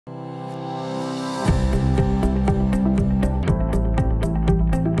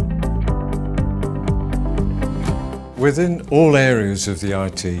Within all areas of the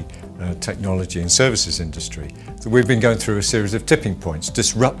IT, technology and services industry, we've been going through a series of tipping points,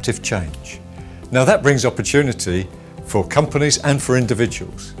 disruptive change. Now that brings opportunity for companies and for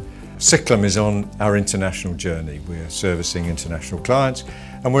individuals. Ciklum is on our international journey. We're servicing international clients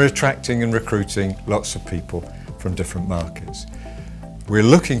and we're attracting and recruiting lots of people from different markets. We're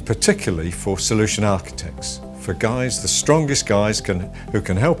looking particularly for solution architects, for guys, the strongest guys who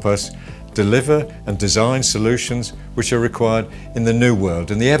can help us deliver and design solutions which are required in the new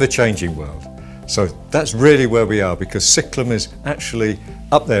world, in the ever-changing world. So that's really where we are, because Ciklum is actually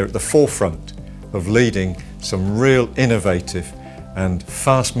up there at the forefront of leading some real innovative and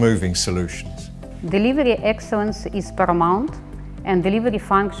fast-moving solutions. Delivery excellence is paramount, and delivery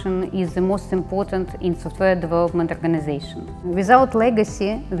function is the most important in software development organization. Without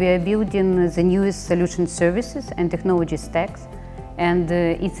legacy, we are building the newest solution services and technology stacks, and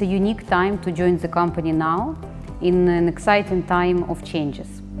it's a unique time to join the company now, in an exciting time of changes.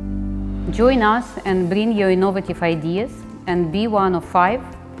 Join us and bring your innovative ideas and be one of 5,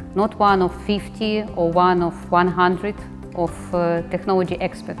 not one of 50 or one of 100 of technology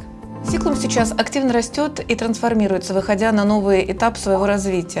experts. Ciklum сейчас активно растет и трансформируется, выходя на новый этап своего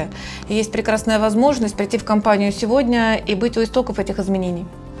развития. И есть прекрасная возможность прийти в компанию сегодня и быть у истоков этих изменений.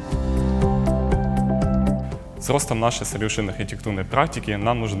 С ростом нашей solution-архитектурной практики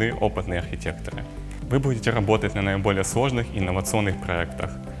нам нужны опытные архитекторы. Вы будете работать на наиболее сложных инновационных проектах,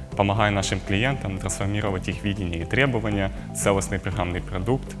 помогая нашим клиентам трансформировать их видение и требования в целостный программный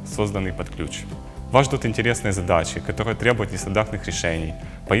продукт, созданный под ключ. Вас ждут интересные задачи, которые требуют нестандартных решений,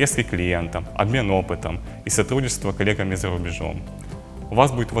 поездки к клиентам, обмен опытом и сотрудничество с коллегами за рубежом. У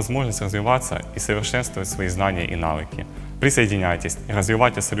вас будет возможность развиваться и совершенствовать свои знания и навыки. Присоединяйтесь и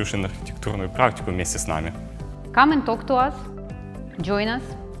развивайте solution-архитектурную практику вместе с нами. Come and talk to us, join us,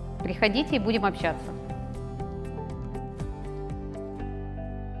 приходите и будем общаться.